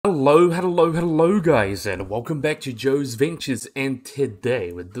Hello guys, and welcome back to Joe's Ventures, and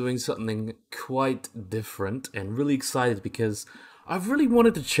today we're doing something quite different and really excited because I've really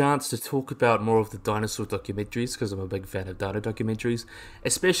wanted the chance to talk about more of the dinosaur documentaries because I'm a big fan of dino documentaries,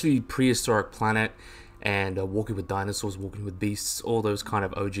 especially Prehistoric Planet and Walking with Dinosaurs, Walking with Beasts, all those kind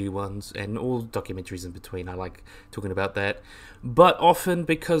of OG ones, and all documentaries in between. I like talking about that. But often,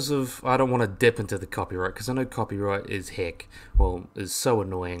 because of, I don't want to dip into the copyright, because I know copyright is is so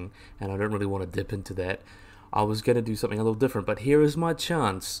annoying, and I don't really want to dip into that. I was going to do something a little different, but here is my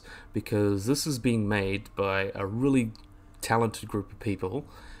chance, because this is being made by a really talented group of people,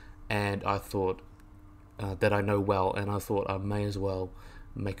 and I thought that I know well, and I thought I may as well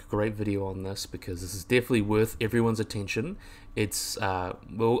make a great video on this because this is definitely worth everyone's attention. It's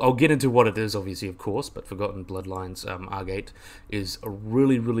well, I'll get into what it is, obviously, of course, but Forgotten Bloodlines Agate is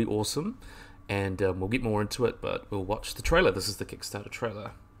really awesome, and we'll get more into it, but we'll watch the trailer. This is the Kickstarter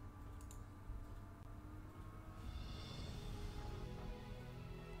trailer.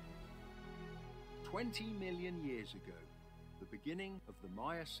 "20 million years ago, the beginning of the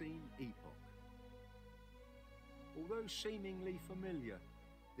Miocene epoch. Although seemingly familiar,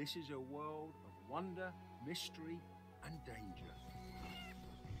 this is a world of wonder, mystery, and danger.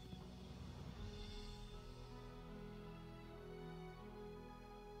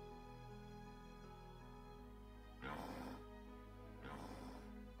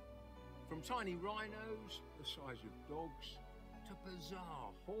 From tiny rhinos, the size of dogs, to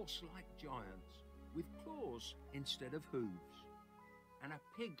bizarre horse-like giants with claws instead of hooves, and a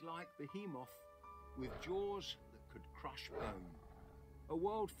pig-like behemoth with jaws that could crush bone. A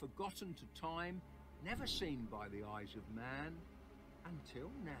world forgotten to time, never seen by the eyes of man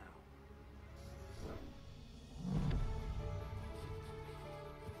until now."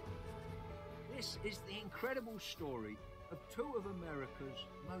 This is the incredible story of two of America's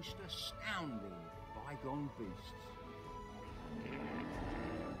most astounding bygone beasts.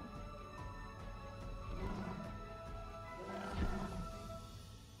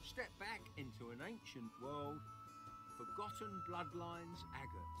 Step back into an ancient world. Forgotten Bloodlines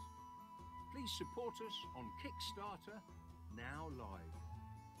Agate. Please support us on Kickstarter, now live.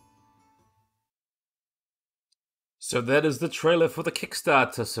 So that is the trailer for the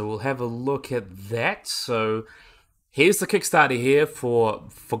Kickstarter, so we'll have a look at that. So here's the Kickstarter here for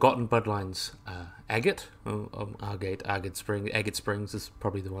Forgotten Bloodlines Agate. Agate Springs is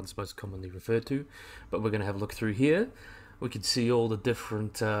probably the one that's most commonly referred to, but we're going to have a look through here. We can see all the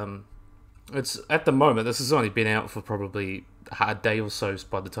different it's at the moment, this has only been out for probably a day or so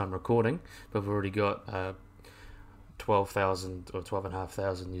by the time recording, but we've already got 12,000 or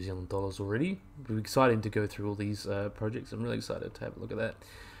 12,500 New Zealand dollars already. We're excited to go through all these projects. I'm really excited to have a look at that.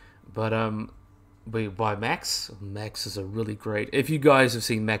 But by Max. Max is a really great. If you guys have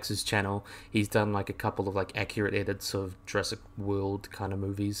seen Max's channel, he's done like a couple of like accurate edits of Jurassic World kind of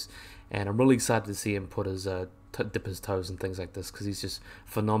movies, and I'm really excited to see him put his dip his toes and things like this, because he's just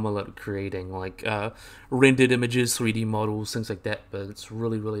phenomenal at creating like rendered images, 3D models, things like that. But it's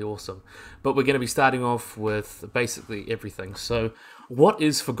really awesome. But we're going to be starting off with basically everything. So what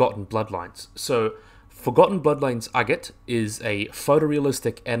is Forgotten Bloodlines? So Forgotten Bloodlines Agate is a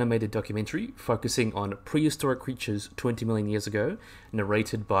photorealistic animated documentary focusing on prehistoric creatures 20 million years ago,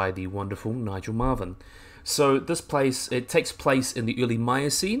 narrated by the wonderful Nigel Marvin. So it takes place in the early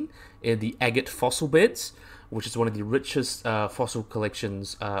Miocene in the Agate Fossil Beds, which is one of the richest fossil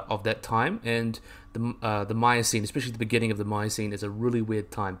collections of that time. And the Miocene, especially the beginning of the Miocene, is a really weird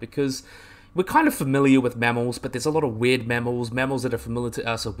time because we're kind of familiar with mammals, but there's a lot of weird mammals. Mammals that are familiar to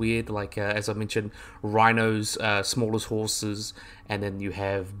us are weird, like, as I mentioned, rhinos, small as horses, and then you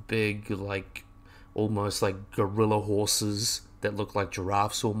have big, like, almost like gorilla horses that look like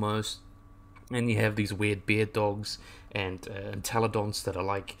giraffes almost. And you have these weird bear dogs and Daeodons that are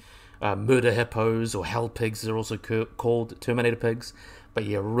like murder hippos or hell pigs. They're also called Terminator pigs. But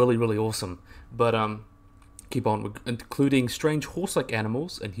yeah, really awesome. But keep on, including strange horse-like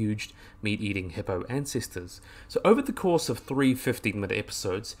animals and huge meat-eating hippo ancestors. So over the course of 3 15-minute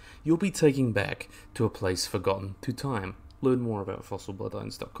episodes, you'll be taken back to a place forgotten to time. Learn more about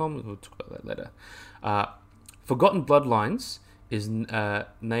fossilbloodlines.com. We'll talk about that later. Forgotten Bloodlines is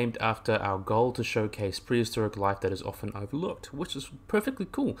named after our goal to showcase prehistoric life that is often overlooked, which is perfectly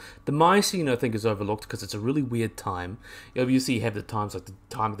cool. The Miocene, I think, is overlooked because it's a really weird time. You obviously have the times like the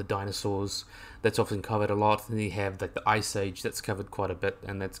time of the dinosaurs, that's often covered a lot. And then you have like the Ice Age, that's covered quite a bit,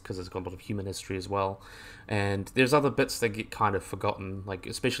 and that's because it's got a lot of human history as well. And there's other bits that get kind of forgotten, like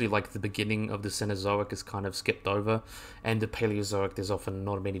especially like the beginning of the Cenozoic is kind of skipped over, and the Paleozoic, there's often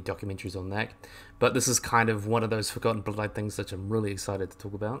not many documentaries on that. But this is kind of one of those Forgotten Bloodline things that I'm really excited to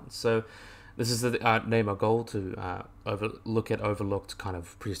talk about. So this is the name our goal to look at overlooked kind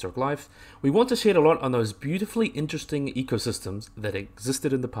of prehistoric life. We want to shed a lot on those beautifully interesting ecosystems that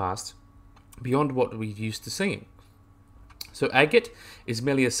existed in the past, beyond what we're used to seeing. So Agate is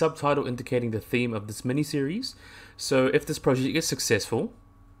merely a subtitle indicating the theme of this mini-series. So if this project is successful,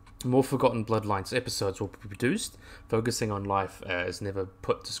 more Forgotten Bloodlines episodes will be produced, focusing on life as never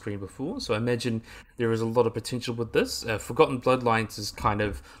put to screen before. So I imagine there is a lot of potential with this. Forgotten Bloodlines is kind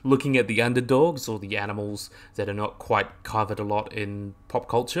of looking at the underdogs, or the animals that are not quite covered a lot in pop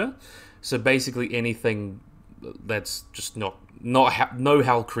culture. So basically anything that's just no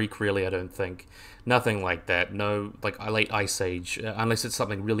Hell Creek, really, I don't think. Nothing like that. No, like late Ice Age, unless it's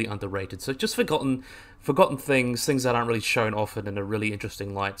something really underrated. So just forgotten things that aren't really shown often in a really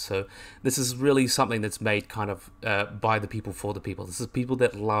interesting light. So this is really something that's made kind of by the people for the people. This is people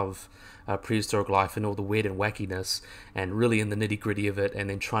that love prehistoric life and all the weird and wackiness, and really in the nitty gritty of it, and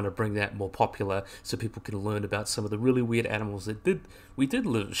then trying to bring that more popular so people can learn about some of the really weird animals that we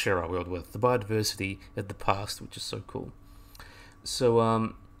did share our world with, the biodiversity of the past, which is so cool.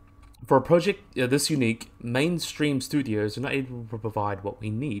 So for a project this unique, mainstream studios are not able to provide what we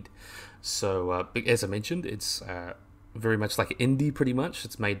need. So, as I mentioned, it's very much like indie, pretty much.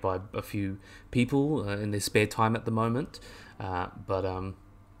 It's made by a few people in their spare time at the moment. But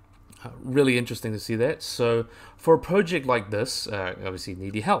really interesting to see that. So, for a project like this, obviously you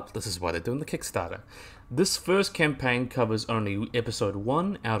need your help. This is why they're doing the Kickstarter. This first campaign covers only episode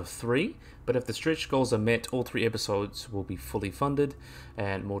 1 out of 3, but if the stretch goals are met, all 3 episodes will be fully funded,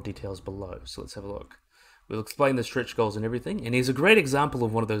 and more details below. So let's have a look. We'll explain the stretch goals and everything. And here's a great example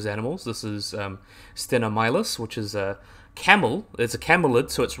of one of those animals. This is Stenomylus, which is a camel. It's a camelid,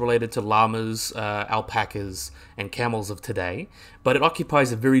 so it's related to llamas, alpacas, and camels of today. But it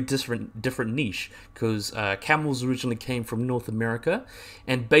occupies a very different niche, because camels originally came from North America,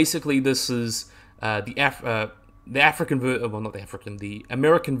 and basically this is the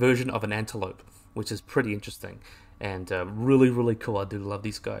American version of an antelope, which is pretty interesting and really, really cool. I do love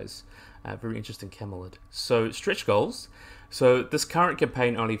these guys. Very interesting camelid. So stretch goals. So this current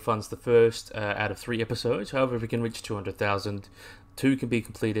campaign only funds the first out of 3 episodes. However, if we can reach 200,000, 2 can be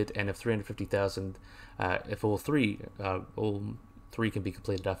completed, and if 350,000, if all three can be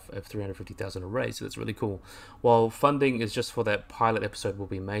completed if 350,000 are raised. So that's really cool. While funding is just for that pilot episode will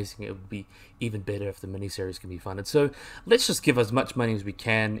be amazing, it would be even better if the miniseries can be funded. So let's just give as much money as we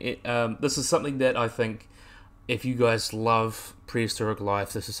can. This is something that I think, if you guys love prehistoric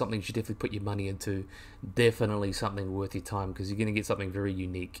life, this is something you should definitely put your money into. Definitely something worth your time, because you're going to get something very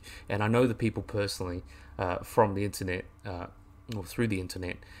unique. And I know the people personally from the internet, or through the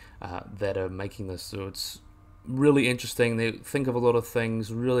internet, that are making this. So it's really interesting. They think of a lot of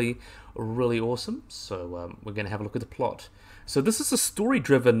things, really, really awesome. So we're going to have a look at the plot. So this is a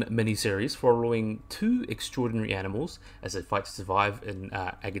story-driven miniseries following 2 extraordinary animals as they fight to survive in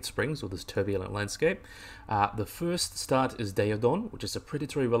Agate Springs, or this turbulent landscape. The first start is Daeodon, which is a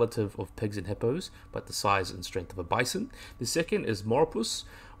predatory relative of pigs and hippos, but the size and strength of a bison. The second is Moropus,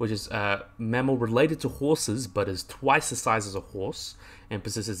 which is a mammal related to horses, but is twice the size as a horse, and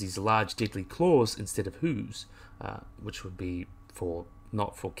possesses these large deadly claws instead of hooves, which would be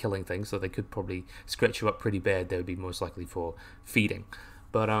not for killing things, so they could probably scratch you up pretty bad. They would be most likely for feeding.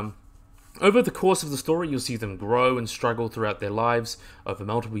 But over the course of the story, you'll see them grow and struggle throughout their lives over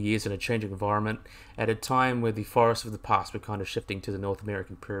multiple years in a changing environment, at a time where the forests of the past were kind of shifting to the North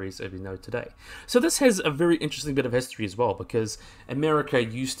American prairies as we know today. So this has a very interesting bit of history as well, because America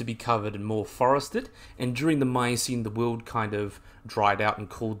used to be covered and more forested, and during the Miocene, the world kind of dried out and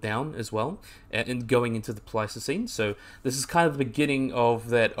cooled down as well, and going into the Pleistocene. So this is kind of the beginning of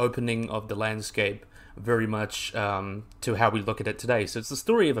that opening of the landscape, very much to how we look at it today. So it's the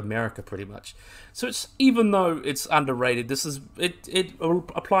story of America, pretty much. So it's, even though it's underrated, it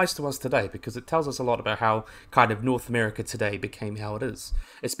applies to us today, because it tells us a lot about how kind of North America today became how it is,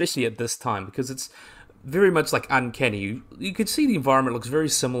 especially at this time, because it's very much like uncanny. You could see the environment looks very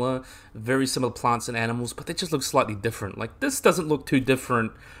similar plants and animals, but they just look slightly different. Like, this doesn't look too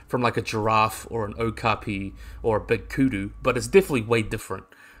different from like a giraffe or an okapi or a big kudu, but it's definitely way different.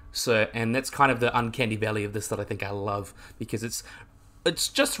 So, and that's kind of the uncanny valley of this that I think I love, because it's it's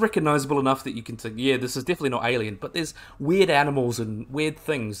just recognizable enough that you can think, yeah, this is definitely not alien. But there's weird animals and weird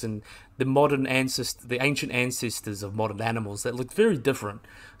things, and the ancient ancestors of modern animals that look very different.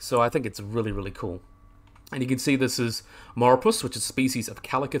 So I think it's really, really cool. And you can see this is Moropus, which is a species of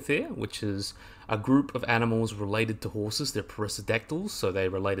Calicothere, which is a group of animals related to horses. They're perissodactyls, so they're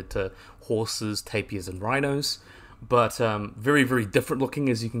related to horses, tapirs, and rhinos. But very, very different looking,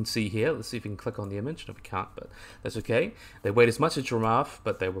 as you can see here. Let's see if we can click on the image. No, we can't, but that's okay. They weighed as much as a giraffe,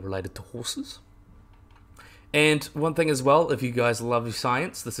 but they were related to horses. And one thing as well, if you guys love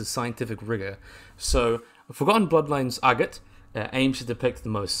science, this is scientific rigor. So, Forgotten Bloodlines Agate aims to depict the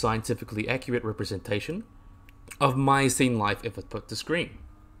most scientifically accurate representation of Miocene life ever put to screen.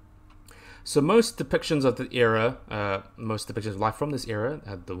 So most depictions of the era, most depictions of life from this era,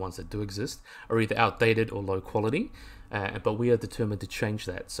 the ones that do exist, are either outdated or low quality, but we are determined to change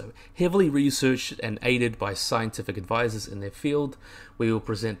that. So heavily researched and aided by scientific advisors in their field, we will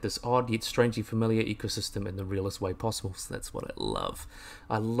present this odd yet strangely familiar ecosystem in the realest way possible. So that's what I love.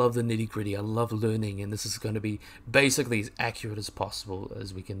 I love the nitty gritty, I love learning, and this is going to be basically as accurate as possible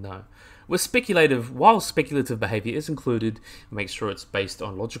as we can know. While speculative behavior is included, make sure it's based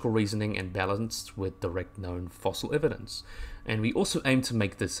on logical reasoning and balanced with direct known fossil evidence. And we also aim to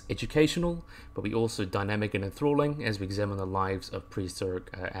make this educational, but we also dynamic and enthralling as we examine the lives of prehistoric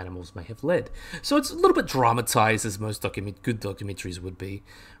animals may have led. So it's a little bit dramatized, as most good documentaries would be,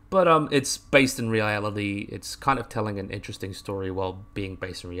 but it's based in reality. It's kind of telling an interesting story while being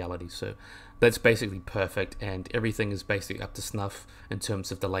based in reality. So that's basically perfect, and everything is basically up to snuff in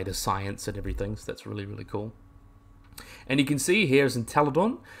terms of the latest science and everything. So that's really, really cool. And you can see here is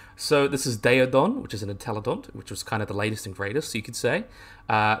Entelodon. So this is Daeodon, which is an entelodont, which was kind of the latest and greatest, you could say.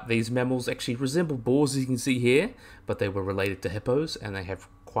 These mammals actually resemble boars, as you can see here, but they were related to hippos, and they have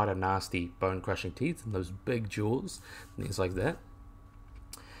quite a nasty bone-crushing teeth and those big jaws, and things like that.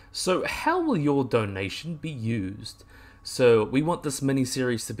 So how will your donation be used? So we want this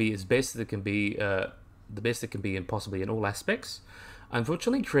mini-series to be as best as it can be, the best it can be, and possibly in all aspects.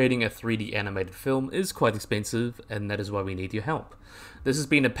 Unfortunately, creating a 3D animated film is quite expensive, and that is why we need your help. This has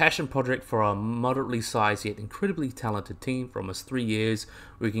been a passion project for our moderately sized yet incredibly talented team for almost 3 years,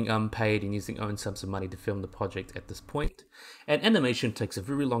 working unpaid and using own sums of money to film the project at this point. And animation takes a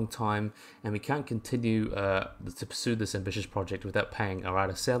very long time, and we can't continue to pursue this ambitious project without paying our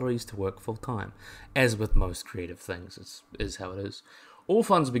artist salaries to work full time, as with most creative things, is how it is. All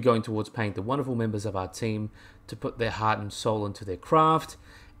funds will be going towards paying the wonderful members of our team to put their heart and soul into their craft,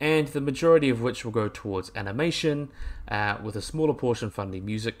 and the majority of which will go towards animation, with a smaller portion funding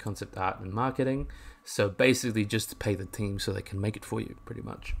music, concept art, and marketing. So basically just to pay the team so they can make it for you, pretty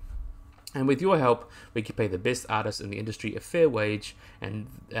much. And with your help, we can pay the best artists in the industry a fair wage, and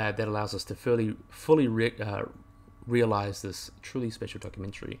that allows us to fully realize this truly special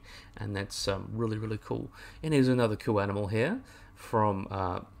documentary. And that's really, really cool. And here's another cool animal here from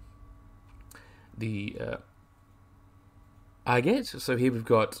the Agate. So here we've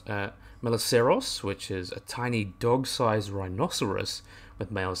got Meloceros, which is a tiny dog-sized rhinoceros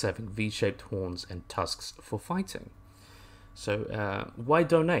with males having V-shaped horns and tusks for fighting. So why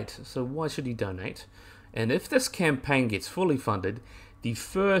donate? So why should you donate? And if this campaign gets fully funded, the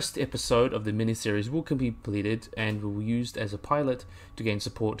first episode of the miniseries will be completed and will be used as a pilot to gain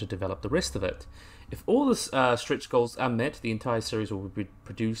support to develop the rest of it. If all the stretch goals are met, the entire series will be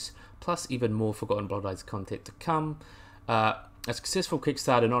produced, plus even more Forgotten Bloodlines content to come. A successful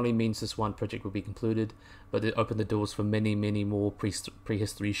Kickstarter not only means this one project will be concluded, but it opened the doors for many, many more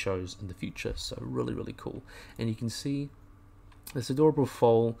prehistory shows in the future. So really, really cool. And you can see this adorable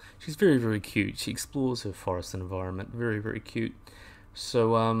foal. She's very, very cute. She explores her forest environment. Very, very cute.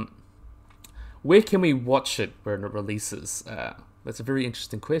 So where can we watch it when it releases? That's a very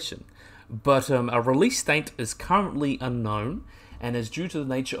interesting question. But a release date is currently unknown, and as due to the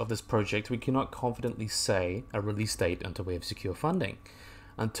nature of this project, we cannot confidently say a release date until we have secure funding.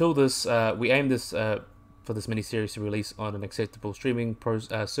 Until this, we aim this for this miniseries to release on an acceptable streaming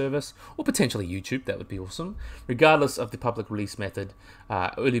service, or potentially YouTube. That would be awesome. Regardless of the public release method,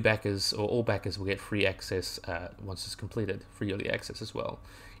 early backers or all backers will get free access once it's completed, free early access as well.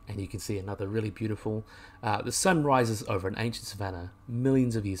 And you can see another really beautiful, the sun rises over an ancient savanna.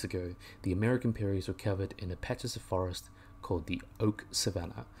 Millions of years ago, the American prairies were covered in a patches of forest called the oak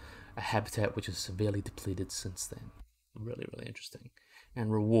savanna, a habitat which is severely depleted since then. Really, really interesting.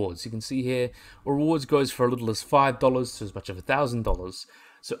 And rewards, you can see here, rewards goes for as little as $5 to as much as $1,000.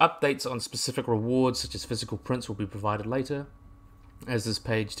 So updates on specific rewards, such as physical prints, will be provided later, as this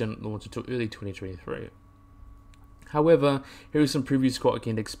page didn't launch until early 2023. However, here is some previews of what we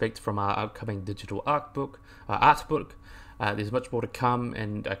can expect from our upcoming digital art book. There's much more to come,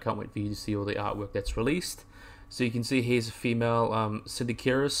 and I can't wait for you to see all the artwork that's released. So you can see here's a female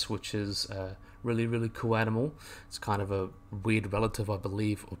Syndicaris, which is a really, really cool animal. It's kind of a weird relative, I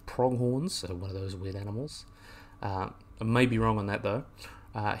believe, of pronghorns, so one of those weird animals. I may be wrong on that, though.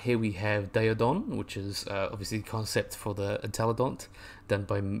 Here we have Daeodon, which is obviously the concept for the Entelodont, done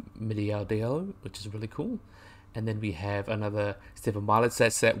by Miocene, which is really cool. And then we have another Stephomylus,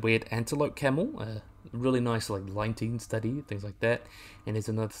 that's that weird antelope camel, really nice like lighting study, things like that. And there's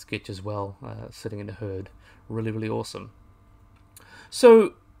another sketch as well, sitting in a herd. Really, really awesome.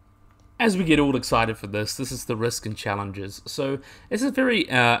 So, as we get all excited for this is the risk and challenges. So, it's a very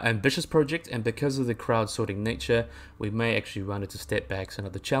ambitious project, and because of the crowdsourcing nature, we may actually run into step backs and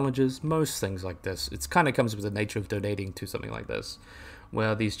other challenges. Most things like this, it kind of comes with the nature of donating to something like this.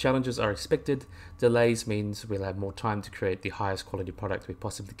 Where these challenges are expected, delays means we'll have more time to create the highest quality product we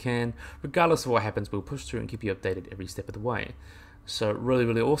possibly can. Regardless of what happens, we'll push through and keep you updated every step of the way. So really,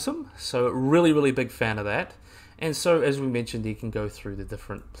 really awesome. So really, really big fan of that. And so as we mentioned, you can go through the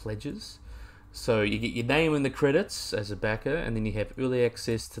different pledges. So you get your name in the credits as a backer, and then you have early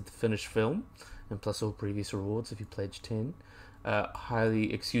access to the finished film, and plus all previous rewards if you pledge 10.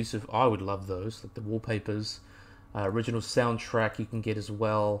 Highly exclusive, I would love those, like the wallpapers. Original soundtrack you can get as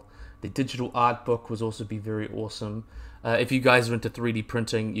well. The digital art book was also be very awesome. If you guys are into 3D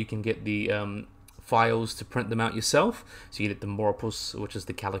printing, you can get the files to print them out yourself. So you get the Moropus, which is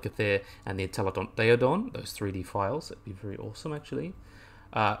the Calico and the Daeodon, those 3D files. That'd be very awesome, actually.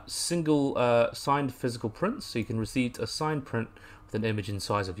 Single signed physical prints, so you can receive a signed print with an image in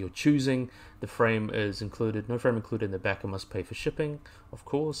size of your choosing. The frame is included, no frame included, and the backer must pay for shipping, of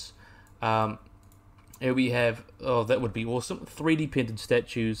course. Here we have, oh, that would be awesome, 3D printed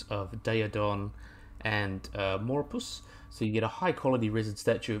statues of Daeodon and Moropus. So you get a high quality resin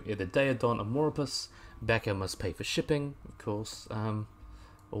statue of either Daeodon or Moropus. Backer must pay for shipping, of course.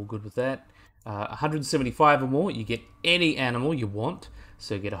 All good with that. 175 or more, you get any animal you want.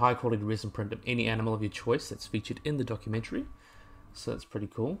 So you get a high quality resin print of any animal of your choice that's featured in the documentary. So that's pretty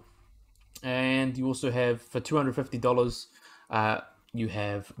cool. And you also have, for $250, you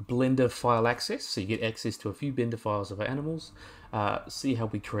have Blender file access, so you get access to a few Blender files of our animals, see how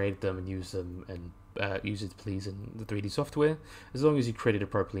we created them and use them, and use it please in the 3D software, as long as you create it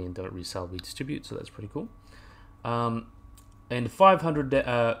appropriately and don't resell, redistribute, so that's pretty cool. And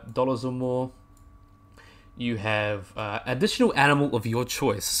 $500 or more, you have additional animal of your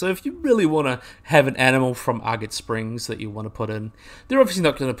choice. So if you really want to have an animal from Agate Springs that you want to put in, they're obviously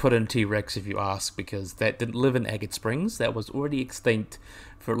not going to put in T-Rex if you ask, because that didn't live in Agate Springs. That was already extinct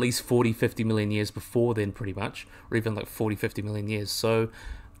for at least 40-50 million years before then, pretty much, or even like 40-50 million years. So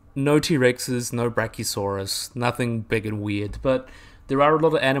no T-Rexes, no Brachiosaurus, nothing big and weird, but there are a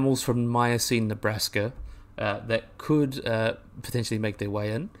lot of animals from Miocene, Nebraska that could potentially make their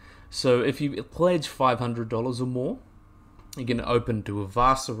way in. So if you pledge $500 or more, you're going to open to a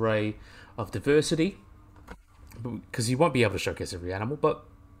vast array of diversity, because you won't be able to showcase every animal, but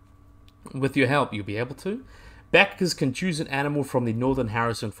with your help, you'll be able to. Backers can choose an animal from the Northern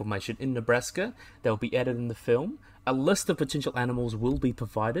Harrison Formation in Nebraska that will be added in the film. A list of potential animals will be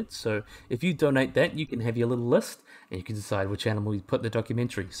provided, so if you donate that, you can have your little list, and you can decide which animal you put in the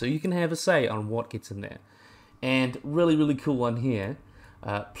documentary, so you can have a say on what gets in there. And really, really cool one here.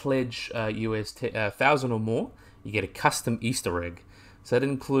 Pledge US 1,000 or more, you get a custom Easter egg. So that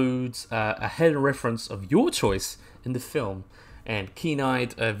includes a hidden reference of your choice in the film, and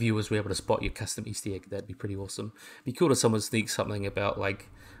keen-eyed viewers will be able to spot your custom Easter egg. That'd be pretty awesome. It'd be cool if someone sneaks something about like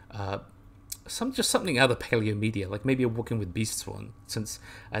something other paleo media, like maybe a Walking with Beasts one, since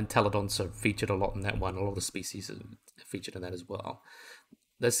Entelodons are featured a lot in that one. A lot of the species are featured in that as well.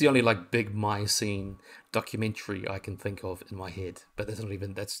 That's the only like big Miocene documentary I can think of in my head, but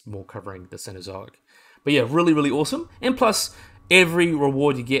that's more covering the Cenozoic. But yeah, really, really awesome. And plus, every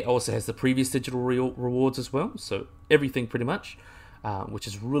reward you get also has the previous digital rewards as well. So everything pretty much, which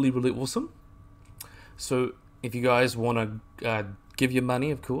is really, really awesome. So if you guys want to give your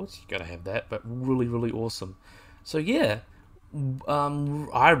money, of course, you got to have that, but really, really awesome. So yeah,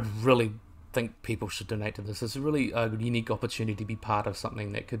 I really think people should donate to this. It's a really unique opportunity to be part of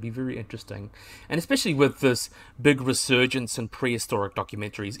something that could be very interesting, and especially with this big resurgence in prehistoric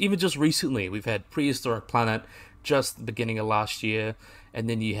documentaries. Even just recently, we've had Prehistoric Planet just the beginning of last year, and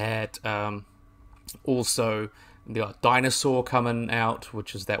then you had also the Dinosaur coming out,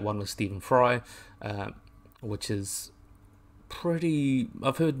 which is that one with Stephen Fry, which is pretty,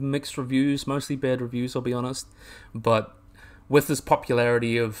 I've heard mixed reviews, mostly bad reviews, I'll be honest, but with this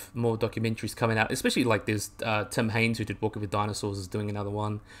popularity of more documentaries coming out, especially like there's Tim Haynes, who did Walking with Dinosaurs, is doing another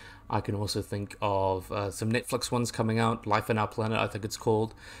one. I can also think of some Netflix ones coming out, Life on Our Planet, I think it's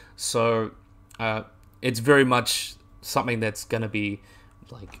called. So it's very much something that's going to be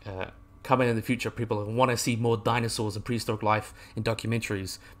like coming in the future. People want to see more dinosaurs and prehistoric life in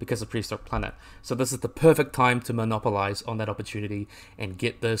documentaries because of Prehistoric Planet. So this is the perfect time to monopolize on that opportunity and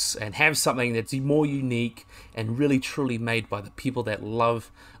get this and have something that's more unique and really truly made by the people that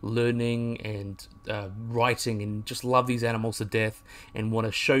love learning and writing and just love these animals to death and want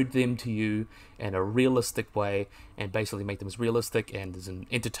to show them to you in a realistic way and basically make them as realistic and as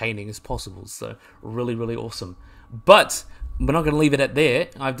entertaining as possible. So really, really awesome. But we're not going to leave it at there.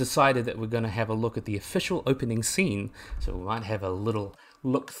 I've decided that we're going to have a look at the official opening scene. So we might have a little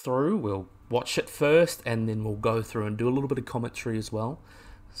look through. We'll watch it first, and then we'll go through and do a little bit of commentary as well.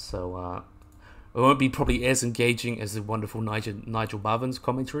 So it won't be probably as engaging as the wonderful Nigel Marvin's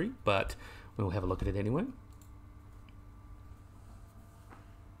commentary, but we'll have a look at it anyway.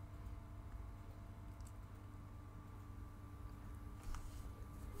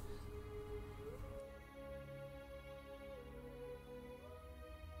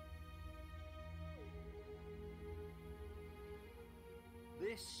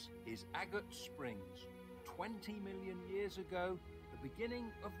 This is Agate Springs, 20 million years ago, the beginning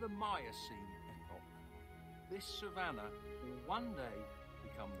of the Miocene epoch. This savanna will one day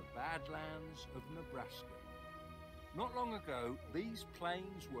become the Badlands of Nebraska. Not long ago, these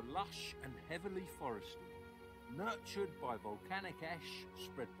plains were lush and heavily forested, nurtured by volcanic ash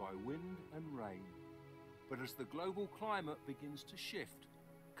spread by wind and rain. But as the global climate begins to shift,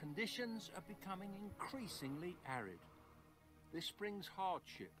 conditions are becoming increasingly arid. This brings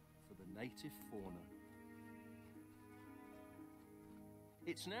hardship for the native fauna.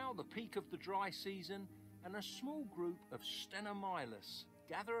 It's now the peak of the dry season, and a small group of Stenomylus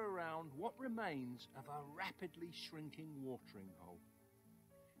gather around what remains of a rapidly shrinking watering hole.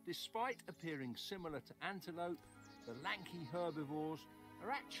 Despite appearing similar to antelope, the lanky herbivores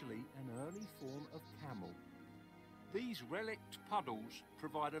are actually an early form of camel. These relict puddles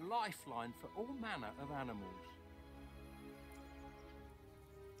provide a lifeline for all manner of animals.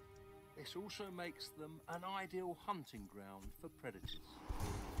 This also makes them an ideal hunting ground for predators.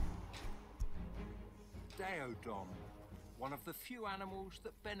 Daeodon, one of the few animals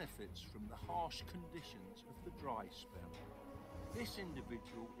that benefits from the harsh conditions of the dry spell. This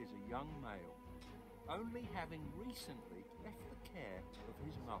individual is a young male, only having recently left the care of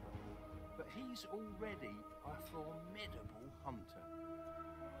his mother, but he's already a formidable hunter.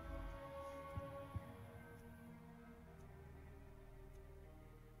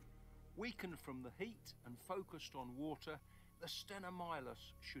 Weakened from the heat and focused on water, the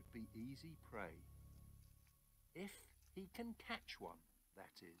Stenomylus should be easy prey. If he can catch one,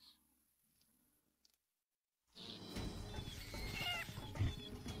 that is.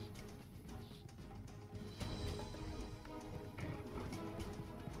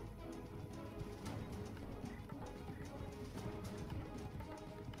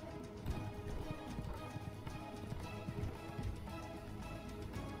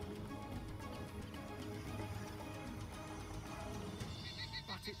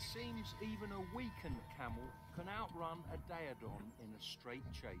 It seems even a weakened camel can outrun a Daeodon in a straight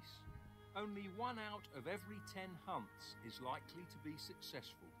chase. Only 1 out of every 10 hunts is likely to be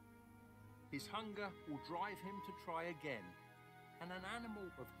successful. His hunger will drive him to try again, and an animal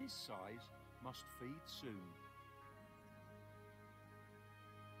of his size must feed soon.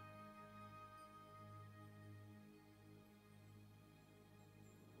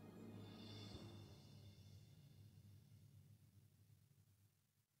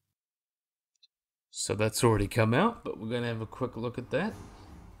 So that's already come out, but we're going to have a quick look at that.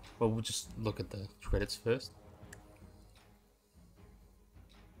 Well, we'll just look at the credits first.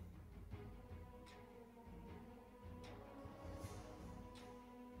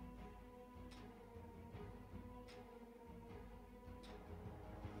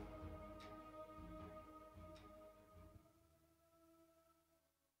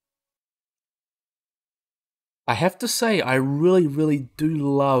 I have to say, I really, really do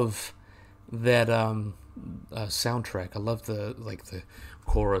love that soundtrack. I love the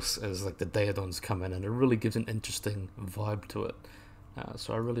chorus as like the Daeodons come in, and it really gives an interesting vibe to it.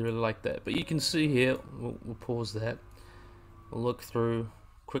 So I really, really like that. But you can see here, we'll pause that. We'll look through,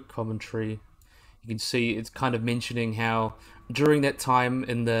 quick commentary. You can see it's kind of mentioning how during that time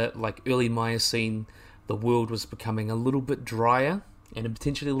in the early Miocene, the world was becoming a little bit drier and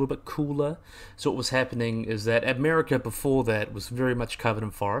potentially a little bit cooler. So what was happening is that America before that was very much covered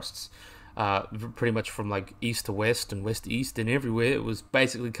in forests. Pretty much from east to west and west to east and everywhere, it was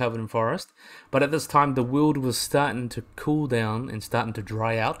basically covered in forest. But at this time, the world was starting to cool down and starting to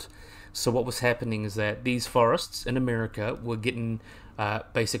dry out, So what was happening is that these forests in America were getting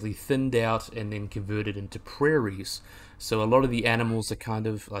basically thinned out and then converted into prairies. So a lot of the animals are kind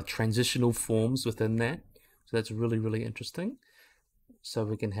of like transitional forms within that. So that's really, really interesting. So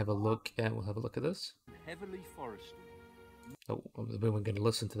we can have a look at, we'll have a look at this. Heavily forested. Oh, we weren't going to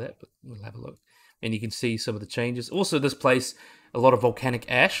listen to that, but we'll have a look. And you can see some of the changes. Also, this place, a lot of volcanic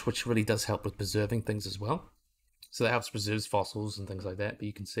ash, which really does help with preserving things as well. So that helps preserve fossils and things like that. But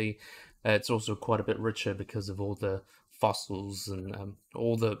you can see it's also quite a bit richer because of all the fossils and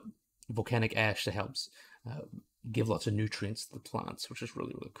all the volcanic ash that helps give lots of nutrients to the plants, which is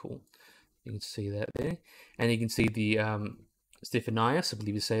really, really cool. You can see that there. And you can see the Stephanias, I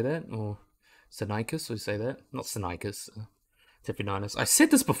believe you say that, or Sinicus, or you say that? Not Sinicus. Stephaninus. I said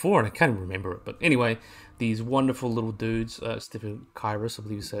this before and I can't even remember it. But anyway, these wonderful little dudes, Stephanchirus, I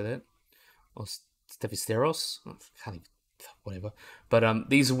believe you say that. Or Stephisteros. Whatever. But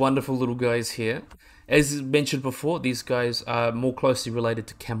these wonderful little guys here. As mentioned before, these guys are more closely related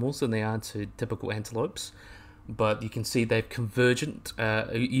to camels than they are to typical antelopes. But you can see they've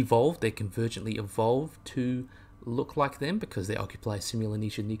evolved. They convergently evolved to look like them because they occupy a similar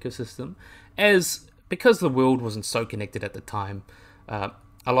niche in the ecosystem. Because the world wasn't so connected at the time, a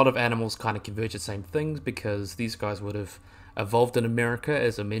lot of animals kind of converge at the same things because these guys would have evolved in America.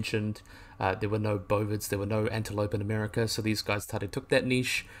 As I mentioned, there were no bovids, there were no antelope in America, so these guys took that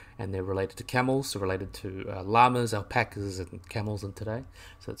niche, and they're related to camels, so related to llamas, alpacas, and camels in today.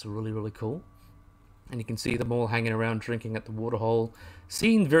 So it's really, really cool. And you can see them all hanging around drinking at the waterhole.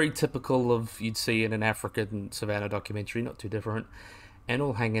 Scene very typical of you'd see in an African savanna documentary, not too different. And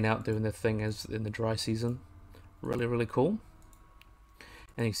all hanging out doing their thing as in the dry season. Really, really cool.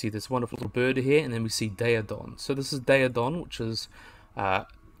 And you see this wonderful little bird here, and then we see Daeodon. So this is Daeodon, which is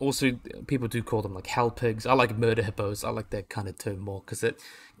also, people do call them like hell pigs. I like murder hippos. I like that kind of term more because it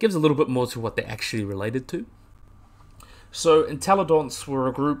gives a little bit more to what they're actually related to. So entelodonts were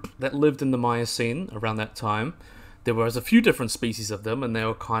a group that lived in the Miocene around that time. There was a few different species of them, and they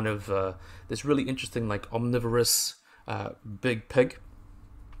were kind of this really interesting, like omnivorous big pig,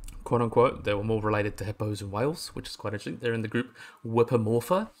 quote unquote. They were more related to hippos and whales, which is quite interesting. They're in the group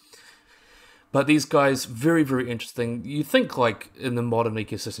Whippomorpha. But these guys, very, very interesting. You think like in the modern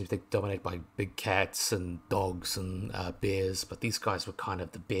ecosystem, they dominate by big cats and dogs and bears, but these guys were kind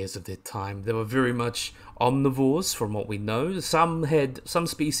of the bears of their time. They were very much omnivores from what we know. Some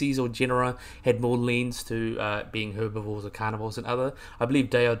species or genera had more leans to being herbivores or carnivores than other. I believe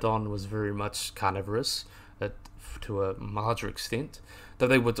Daeodon was very much carnivorous to a larger extent. Though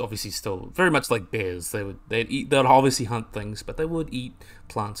they would obviously still, very much like bears, they'd obviously hunt things, but they would eat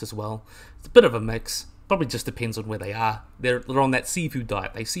plants as well. It's a bit of a mix. Probably just depends on where they are. They're on that seafood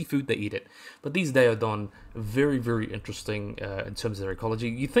diet. They see food, they eat it. But these Daeodon, very, very interesting in terms of their ecology.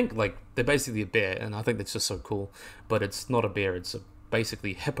 You think like they're basically a bear, and I think that's just so cool. But it's not a bear. It's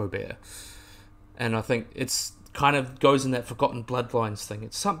basically hippo bear. And I think it's kind of goes in that Forgotten Bloodlines thing.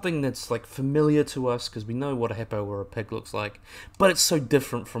 It's something that's like familiar to us because we know what a hippo or a pig looks like, but it's so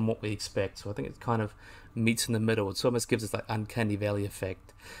different from what we expect. So I think it kind of meets in the middle. It almost gives us that uncanny valley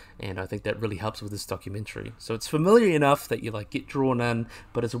effect, and I think that really helps with this documentary. So it's familiar enough that you like get drawn in,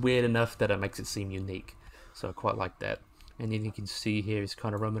 but it's weird enough that it makes it seem unique. So I quite like that. And then you can see here he's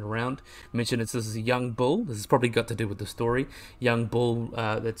kind of roaming around. Mentioned this is a young bull. This has probably got to do with the story. Young bull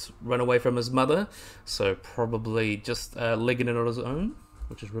that's run away from his mother. So probably just legging it on his own,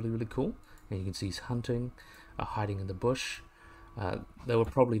 which is really, really cool. And you can see he's hunting, hiding in the bush. They were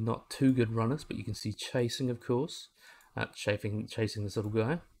probably not too good runners, but you can see chasing, of course. Chasing this little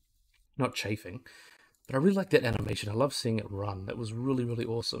guy. Not chafing. But I really like that animation. I love seeing it run. That was really, really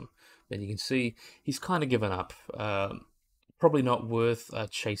awesome. And you can see he's kind of given up. Probably not worth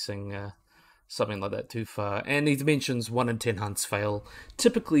chasing something like that too far. And he mentions 1 in 10 hunts fail.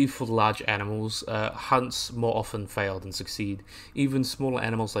 Typically for large animals, hunts more often fail than succeed. Even smaller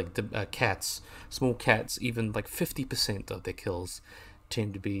animals like cats, small cats, even like 50% of their kills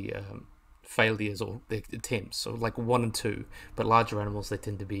tend to be failures or their attempts. So like 1 in 2. But larger animals, they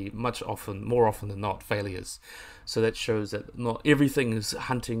tend to be more often than not, failures. So that shows that not everything is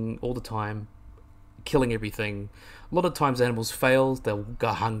hunting all the time, killing everything. A lot of times animals fail, they'll go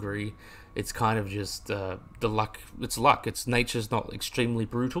hungry. It's kind of just the luck. It's luck. It's nature's not extremely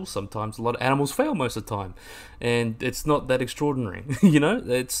brutal. Sometimes a lot of animals fail most of the time, and it's not that extraordinary. You know,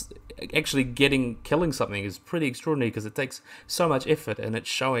 it's actually killing something is pretty extraordinary because it takes so much effort, and it's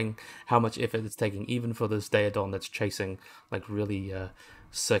showing how much effort it's taking, even for this Daeodon that's chasing like really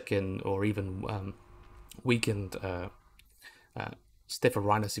sick or even weakened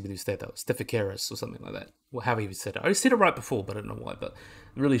Stepharinus, if you do Stephacaris or something like that. Well, however you said it. I said it right before, but I don't know why. But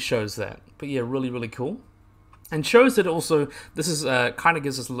it really shows that. But yeah, really, really cool. And shows that also, this is kind of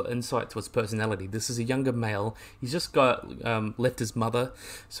gives us a little insight to his personality. This is a younger male. He's just got left his mother,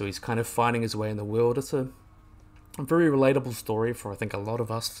 so he's kind of finding his way in the world. It's a very relatable story for, I think, a lot of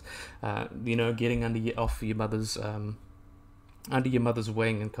us. You know, getting off your mother's under your mother's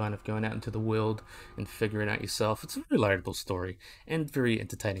wing and kind of going out into the world and figuring out yourself. It's a very relatable story and very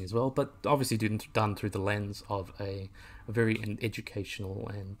entertaining as well, but obviously done through the lens of a very educational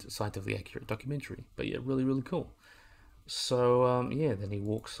and scientifically accurate documentary. But yeah, really, really cool. So yeah, then he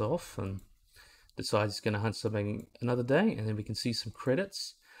walks off and decides he's going to hunt something another day, and then we can see some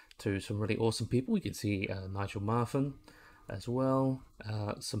credits to some really awesome people. We can see Nigel Marfin as well,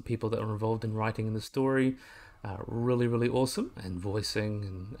 some people that are involved in writing in the story. Really, really awesome, and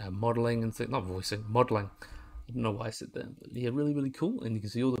voicing and modeling and not voicing, modeling. I don't know why I said that, but yeah, really, really cool. And you can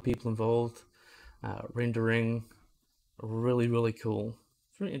see all the people involved, rendering. Really, really cool.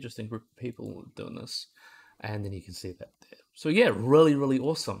 Very interesting group of people doing this, and then you can see that there. So yeah, really, really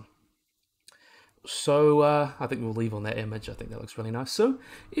awesome. So I think we'll leave on that image. I think that looks really nice. So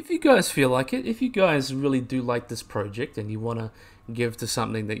if you guys feel like it, if you guys really do like this project and you want to give to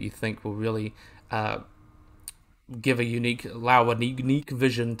something that you think will really allow a unique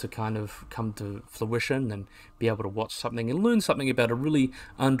vision to kind of come to fruition and be able to watch something and learn something about a really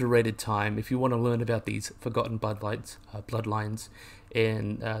underrated time. If you want to learn about these Forgotten Bloodlines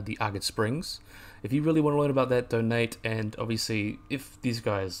in the Agate Springs, if you really want to learn about that, donate. And obviously, if these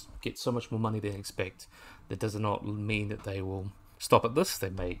guys get so much more money than expect, that does not mean that they will stop at this. They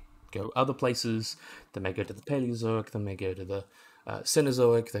may go other places. They may go to the Paleozoic. They may go to the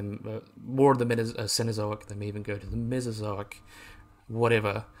Cenozoic, more of the Cenozoic. They may even go to the Mesozoic,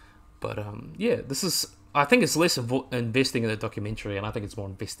 whatever. But yeah, I think it's less investing in the documentary, and I think it's more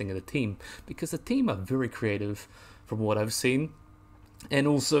investing in the team, because the team are very creative from what I've seen, and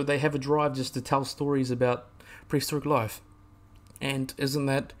also they have a drive just to tell stories about prehistoric life. And isn't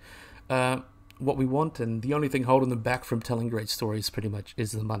that what we want? And the only thing holding them back from telling great stories pretty much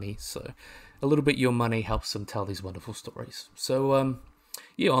is the money. So a little bit your money helps them tell these wonderful stories. So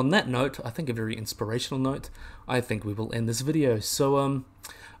yeah, on that note, I think a very inspirational note, I think we will end this video. So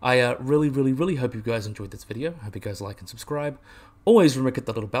I really, really, really hope you guys enjoyed this video. I hope you guys like and subscribe. Always remember to hit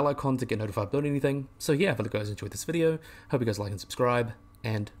that little bell icon to get notified about anything. So yeah, if you guys enjoyed this video, hope you guys like and subscribe,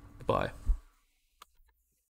 and bye-bye.